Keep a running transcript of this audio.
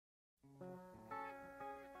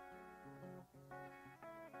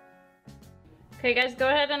Okay, guys, go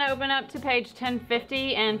ahead and open up to page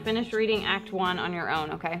 1050 and finish reading Act 1 on your own,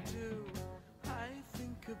 okay?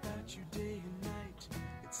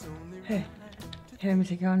 Hey, let me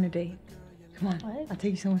take you on a date. Come on, What? I'll take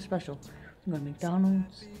you somewhere special. We can go to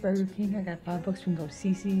McDonald's, Burger King. I got $5. We can go to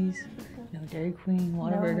CC's, Dairy Queen,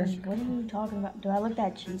 Whataburger. No, what are you talking about? Do I look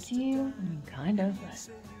that cheap to you? I mean, kind of. But...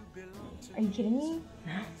 Are you kidding me?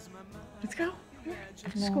 No. Let's go.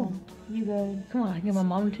 After No, school. you good. Come on, I can get my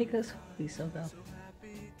mom to take us. Please, so go.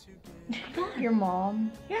 Your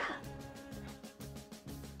mom? Yeah.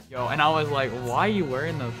 Yo, and I was like, why are you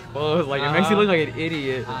wearing those clothes? Like, it makes you look like an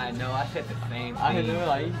idiot. I know, I said the same thing. I know,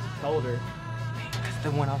 like, you just told her. That's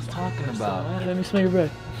the one I was talking about. Let me smell your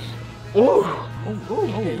breath. Oh,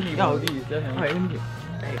 Yo, these. Alright, let me get.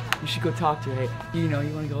 Hey, you should go talk to her. Hey, you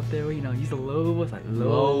want to go up there, he's the lowest, like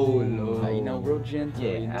low. Like, real gentle,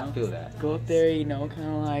 Yeah, I feel that. Go up there, kind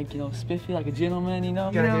of like, spiffy, like a gentleman, You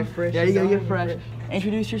gotta get fresh. Yeah, you gotta get fresh.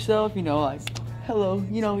 Introduce yourself, like, hello,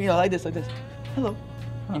 like this. Hello.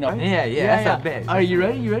 Yeah, that's not bad. Are you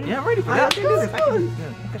ready? Yeah, I'm ready for that. I can do this.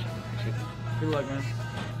 Good luck, man.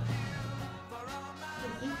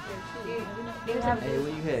 Hey, where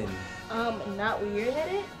you heading? Not where you're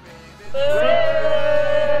headed?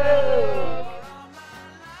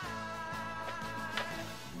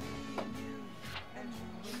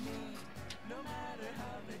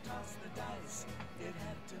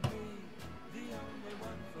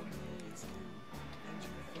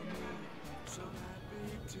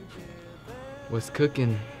 What's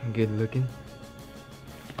cooking? Good looking.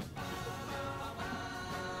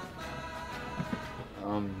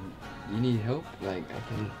 You need help? Like, I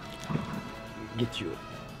can get you.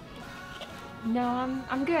 No,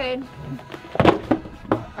 I'm good.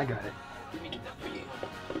 I got it. Let me get that for you.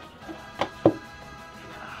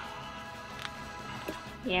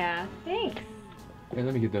 Yeah, thanks. Hey,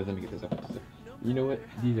 let me get those. You know what?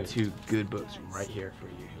 These are 2 good books right here for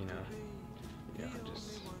you,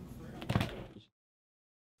 just...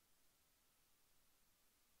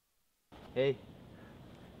 Hey.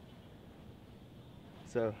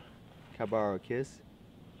 So, can I borrow a kiss?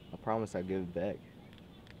 I promise I'll give it back.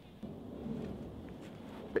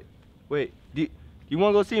 Wait, do you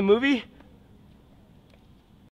want to go see a movie?